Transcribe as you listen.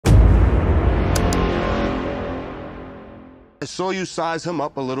I saw you size him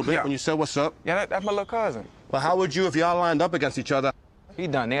up a little bit when you said what's up. Yeah, that's my little cousin. But how would you if y'all lined up against each other? He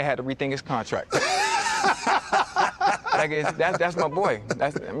done. They had to rethink his contract. That's my boy.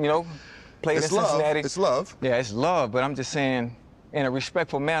 That's, you know, played in Cincinnati. It's love. Yeah, it's love. But I'm just saying, in a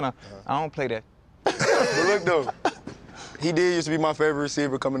respectful manner, I don't play that. But look though, he did used to be my favorite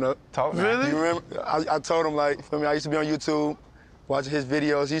receiver coming up. Talk now. Really? You remember? I told him like, feel me? I used to be on YouTube, watching his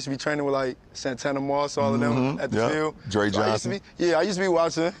videos. He used to be training with like Santana Moss, all of them at the field. Dre Johnson. I used to be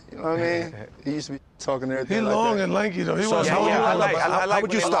watching. You know what I mean? He used to be talking and everything. He like long that. and lanky though. He So was how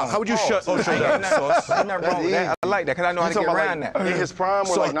would you stop? How would you shut Ocho down? Ain't nothing wrong with that. I like that because I know how to get around that. In his prime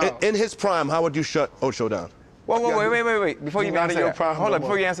or So like now? in his prime, how would you shut Ocho down? Whoa, wait. Before you even answer that. Hold up,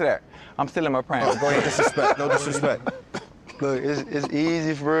 before you answer that. I'm still in my prime. Go ahead. Disrespect. No disrespect. Look, it's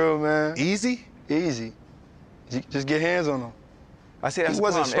easy for real, man. Easy? Easy. Just get hands on him. I say that's He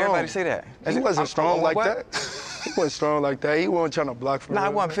wasn't strong. Everybody strong. say that. He wasn't strong like what? that. He wasn't strong like that. He wasn't trying to block for Nah, I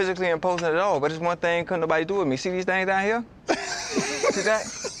real. wasn't physically imposing at all, but it's one thing couldn't nobody do with me. See these things down here? See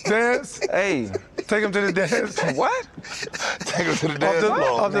that? Dance. Hey. Take him to the dance. What? Take him to the dance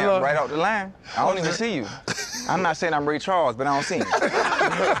floor. Yeah, right off the line. I don't even see you. I'm not saying I'm Ray Charles, but I don't see him.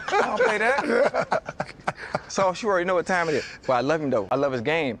 I don't play that. So you already know what time it is. But I love him though. I love his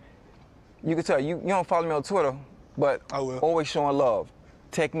game. You can tell you don't follow me on Twitter, but I will. Always showing love.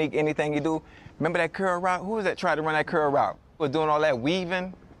 Technique, anything you do. Remember that curl route? Who was that tried to run that curl route? Was doing all that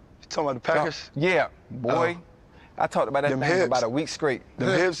weaving? You talking about the Packers? Yeah, boy. I talked about that Them thing hips. about a week straight. Them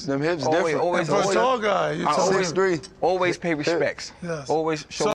hips different. For a tall guy. You always, Always 6'3". always pay respects. Yes. Always show